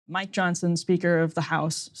Mike Johnson, Speaker of the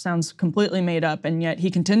House, sounds completely made up, and yet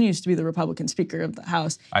he continues to be the Republican Speaker of the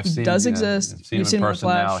House. He does exist. I've seen him in person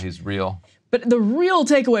now. He's real. But the real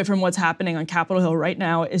takeaway from what's happening on Capitol Hill right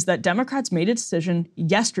now is that Democrats made a decision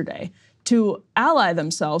yesterday to ally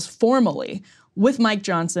themselves formally with Mike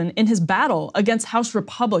Johnson in his battle against House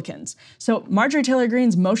Republicans. So Marjorie Taylor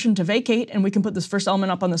Greene's motion to vacate, and we can put this first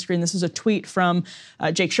element up on the screen. This is a tweet from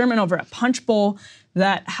Jake Sherman over at Punchbowl,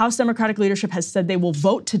 that House Democratic leadership has said they will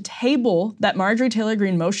vote to table that Marjorie Taylor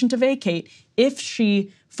Greene motion to vacate if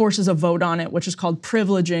she forces a vote on it, which is called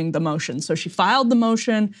privileging the motion. So she filed the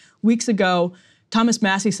motion weeks ago. Thomas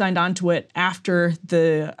Massey signed on to it after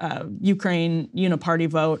the Ukraine uniparty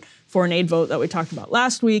vote, foreign aid vote that we talked about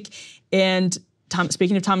last week. And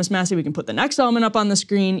speaking of Thomas Massey, we can put the next element up on the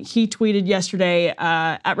screen. He tweeted yesterday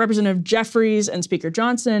at Representative Jeffries and Speaker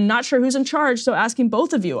Johnson, not sure who's in charge, so asking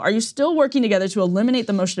both of you, are you still working together to eliminate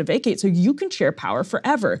the motion to vacate so you can share power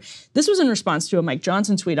forever? This was in response to a Mike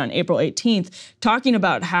Johnson tweet on April 18th, talking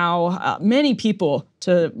about how many people,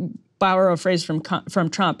 to borrow a phrase from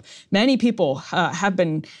Trump, many people have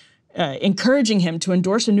been encouraging him to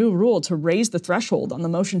endorse a new rule to raise the threshold on the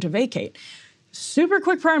motion to vacate. Super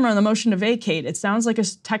quick primer on the motion to vacate. It sounds like a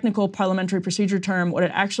technical parliamentary procedure term. What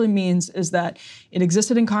it actually means is that it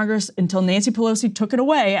existed in Congress until Nancy Pelosi took it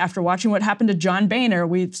away after watching what happened to John Boehner.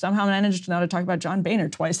 We've somehow managed now to talk about John Boehner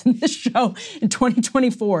twice in this show in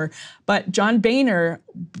 2024. But John Boehner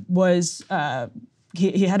was...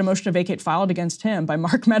 He had a motion to vacate filed against him by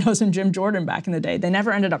Mark Meadows and Jim Jordan back in the day. They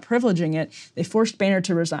never ended up privileging it. They forced Boehner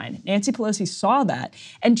to resign. Nancy Pelosi saw that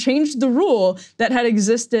and changed the rule that had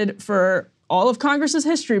existed for all of Congress's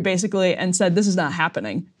history, basically, and said, this is not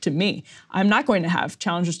happening to me. I'm not going to have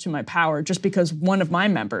challenges to my power just because one of my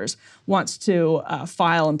members wants to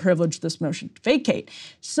file and privilege this motion to vacate.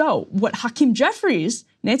 So what Hakeem Jeffries,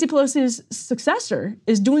 Nancy Pelosi's successor,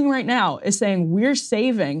 is doing right now is saying, we're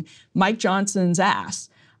saving Mike Johnson's ass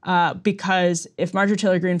because if Marjorie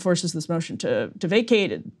Taylor Greene forces this motion to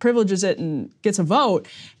vacate, it privileges it and gets a vote,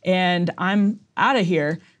 and I'm out of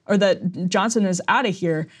here, or that Johnson is out of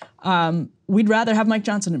here, we'd rather have Mike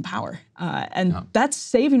Johnson in power. That's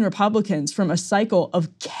saving Republicans from a cycle of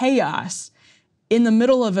chaos in the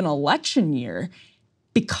middle of an election year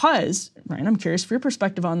because, Ryan, I'm curious for your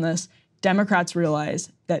perspective on this, Democrats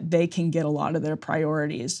realize that they can get a lot of their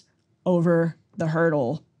priorities over the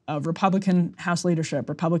hurdle of Republican House leadership,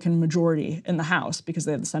 Republican majority in the House, because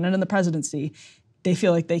they have the Senate and the presidency. They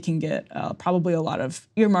feel like they can get probably a lot of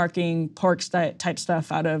earmarking, pork type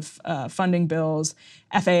stuff out of funding bills.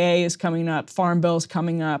 FAA is coming up, farm bills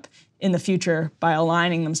coming up in the future by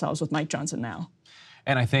aligning themselves with Mike Johnson now.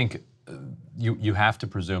 And I think you have to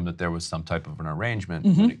presume that there was some type of an arrangement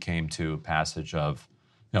when it came to passage of,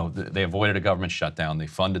 they avoided a government shutdown. They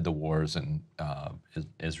funded the wars in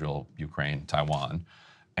Israel, Ukraine, Taiwan,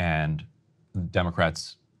 and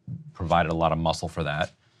Democrats provided a lot of muscle for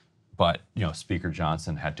that. But Speaker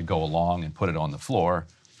Johnson had to go along and put it on the floor,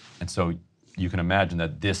 and so you can imagine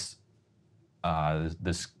that this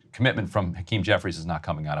commitment from Hakeem Jeffries is not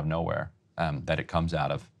coming out of nowhere. That it comes out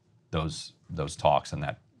of those talks and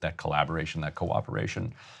that collaboration, that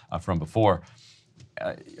cooperation from before.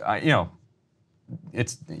 I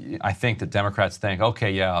think that Democrats think,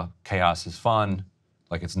 okay, yeah, chaos is fun.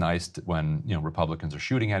 Like it's nice when Republicans are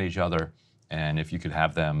shooting at each other. And if you could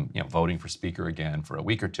have them, voting for Speaker again for a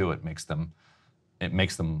week or two, it makes them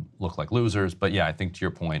look like losers. But yeah, I think to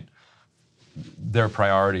your point, their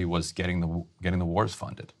priority was getting the wars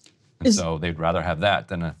funded, and so they'd rather have that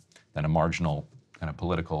than a marginal kind of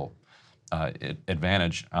political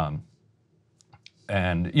advantage.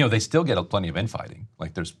 And they still get plenty of infighting.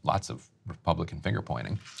 Like there's lots of Republican finger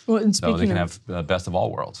pointing. Well, and so they can have the best of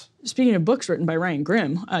all worlds. Speaking of books written by Ryan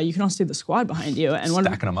Grimm, you can also see the squad behind you. And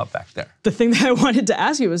stacking them up back there. The thing that I wanted to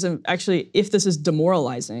ask you was actually if this is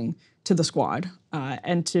demoralizing to the squad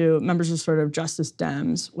and to members of sort of Justice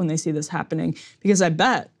Dems when they see this happening, because I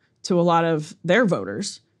bet to a lot of their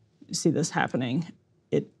voters see this happening,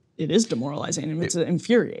 it is demoralizing and it's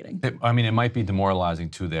infuriating. It might be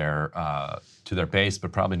demoralizing to their base,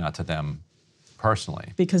 but probably not to them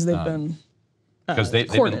personally. Because they've been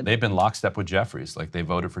they've been lockstep with Jeffries. Like they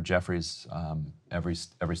voted for Jeffries every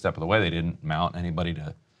step of the way. They didn't mount anybody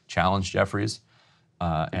to challenge Jeffries,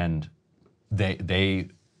 and they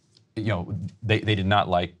did not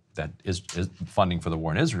like that funding for the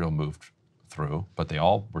war in Israel moved through, but they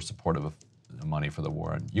all were supportive of the money for the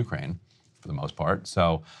war in Ukraine for the most part.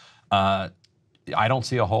 So I don't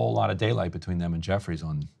see a whole lot of daylight between them and Jeffries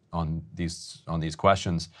on these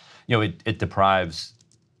questions. It deprives.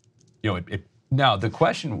 Now the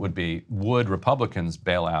question would be: would Republicans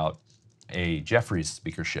bail out a Jeffries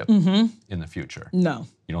speakership in the future. No.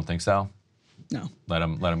 You don't think so? No. Let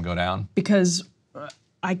him go down? Because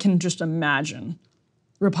I can just imagine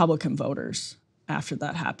Republican voters after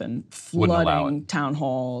that happened Wouldn't allow flooding it. town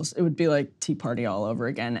halls. It would be like Tea Party all over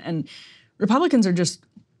again. And Republicans are just,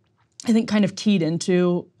 I think, kind of keyed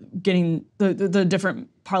into getting the different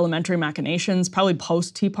parliamentary machinations, probably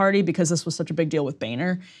post-Tea Party, because this was such a big deal with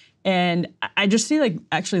Boehner. And I just see like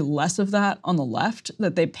actually less of that on the left,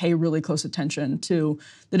 that they pay really close attention to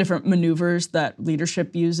the different maneuvers that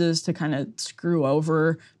leadership uses to kind of screw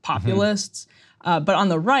over populists. But on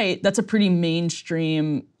the right, that's a pretty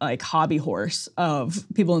mainstream like hobby horse of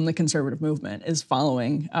people in the conservative movement, is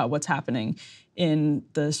following what's happening in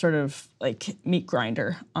the sort of like meat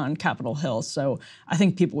grinder on Capitol Hill. So I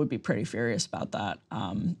think people would be pretty furious about that.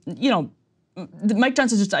 Mike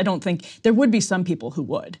Johnson just, I don't think, there would be some people who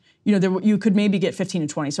would. You could maybe get 15 to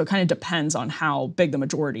 20, so it kind of depends on how big the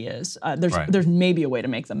majority is. There's maybe a way to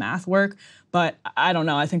make the math work, but I don't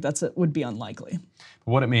know. I think would be unlikely.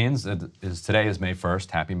 What it means is today is May 1st,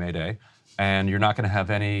 happy May Day, and you're not going to have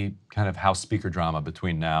any kind of House Speaker drama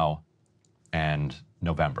between now and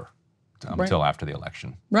November until after the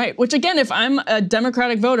election. Right, which again, if I'm a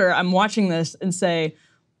Democratic voter, I'm watching this and saying,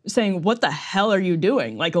 what the hell are you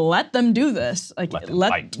doing? Like, let them do this. Like,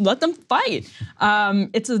 let them fight.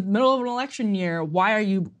 It's the middle of an election year. Why are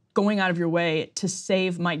you going out of your way to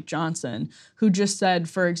save Mike Johnson, who just said,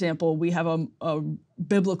 for example, we have a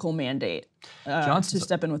biblical mandate to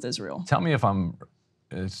step in with Israel? Tell me if I'm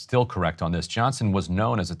still correct on this. Johnson was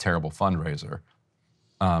known as a terrible fundraiser.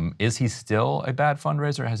 Is he still a bad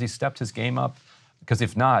fundraiser? Has he stepped his game up? Because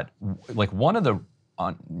if not, like one of the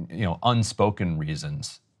unspoken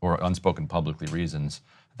reasons, or unspoken publicly reasons,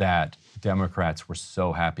 that Democrats were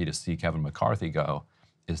so happy to see Kevin McCarthy go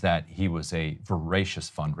is that he was a voracious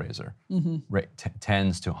fundraiser,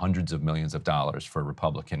 tens to hundreds of millions of dollars for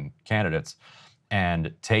Republican candidates.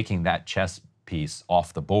 And taking that chess piece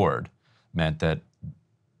off the board meant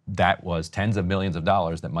that was tens of millions of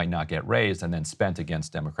dollars that might not get raised and then spent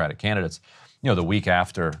against Democratic candidates. The week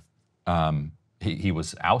after he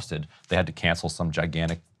was ousted, they had to cancel some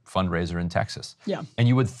gigantic fundraiser in Texas. Yeah. And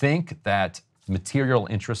you would think that material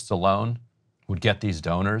interests alone would get these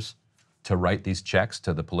donors to write these checks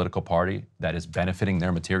to the political party that is benefiting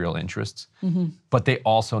their material interests. But they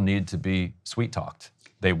also need to be sweet-talked.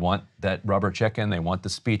 They want that rubber chicken. They want the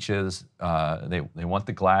speeches. They want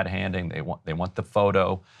the glad handing. They want the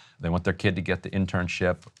photo. They want their kid to get the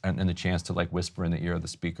internship and the chance to like whisper in the ear of the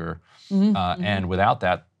speaker. And without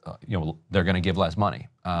that, they're going to give less money.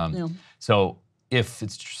 So if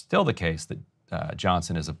it's still the case that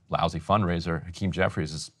Johnson is a lousy fundraiser, Hakeem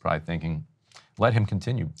Jeffries is probably thinking, let him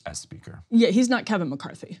continue as speaker. Yeah, he's not Kevin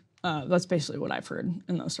McCarthy. That's basically what I've heard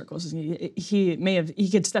in those circles. He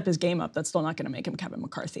could step his game up. That's still not going to make him Kevin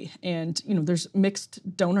McCarthy. And there's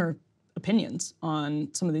mixed donor opinions on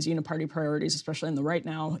some of these uniparty priorities, especially in the right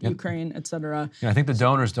now, Ukraine, et cetera. I think the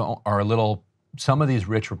donors are a little. Some of these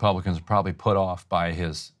rich Republicans are probably put off by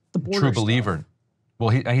his true believer. Stuff. Well,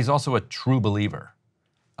 he's also a true believer,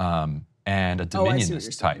 and a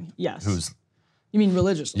dominionist type. Yes. Who's. You mean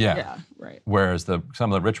religiously? Yeah, right. Whereas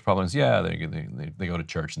some of the rich Republicans, they go to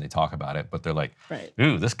church and they talk about it, but they're like,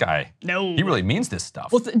 ooh, this guy, he really means this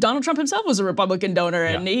stuff. Well, Donald Trump himself was a Republican donor,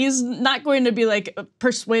 and he's not going to be like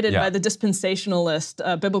persuaded by the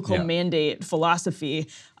dispensationalist biblical mandate philosophy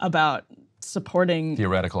about supporting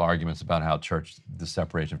theoretical arguments about how the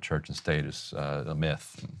separation of church and state is a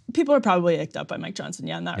myth. People are probably icked up by Mike Johnson,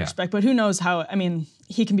 in that respect. But who knows how? I mean,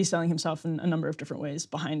 he can be selling himself in a number of different ways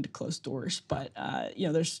behind closed doors. But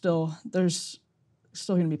there's still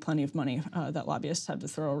going to be plenty of money that lobbyists have to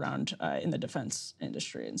throw around in the defense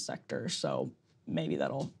industry and sector. So maybe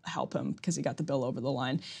that'll help him because he got the bill over the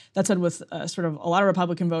line. That said, with sort of a lot of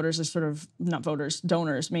Republican voters, are sort of not voters,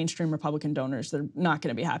 donors, mainstream Republican donors, they're not going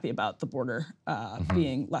to be happy about the border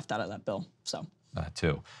being left out of that bill. So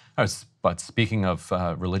too. But speaking of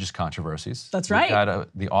religious controversies, that's right. We've got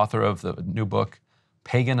the author of the new book,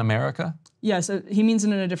 Pagan America. Yeah, so he means it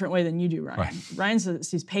in a different way than you do, Ryan. Right. Ryan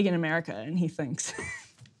sees Pagan America and he thinks,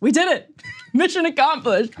 we did it. Mission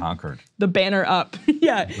accomplished. Conquered. The banner up.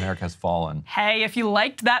 Yeah. America's fallen. Hey, if you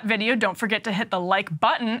liked that video, don't forget to hit the like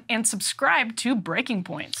button and subscribe to Breaking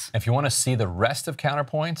Points. If you want to see the rest of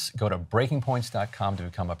Counterpoints, go to breakingpoints.com to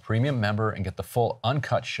become a premium member and get the full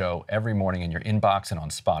uncut show every morning in your inbox and on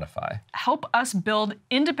Spotify. Help us build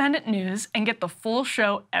independent news and get the full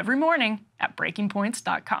show every morning at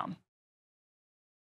breakingpoints.com.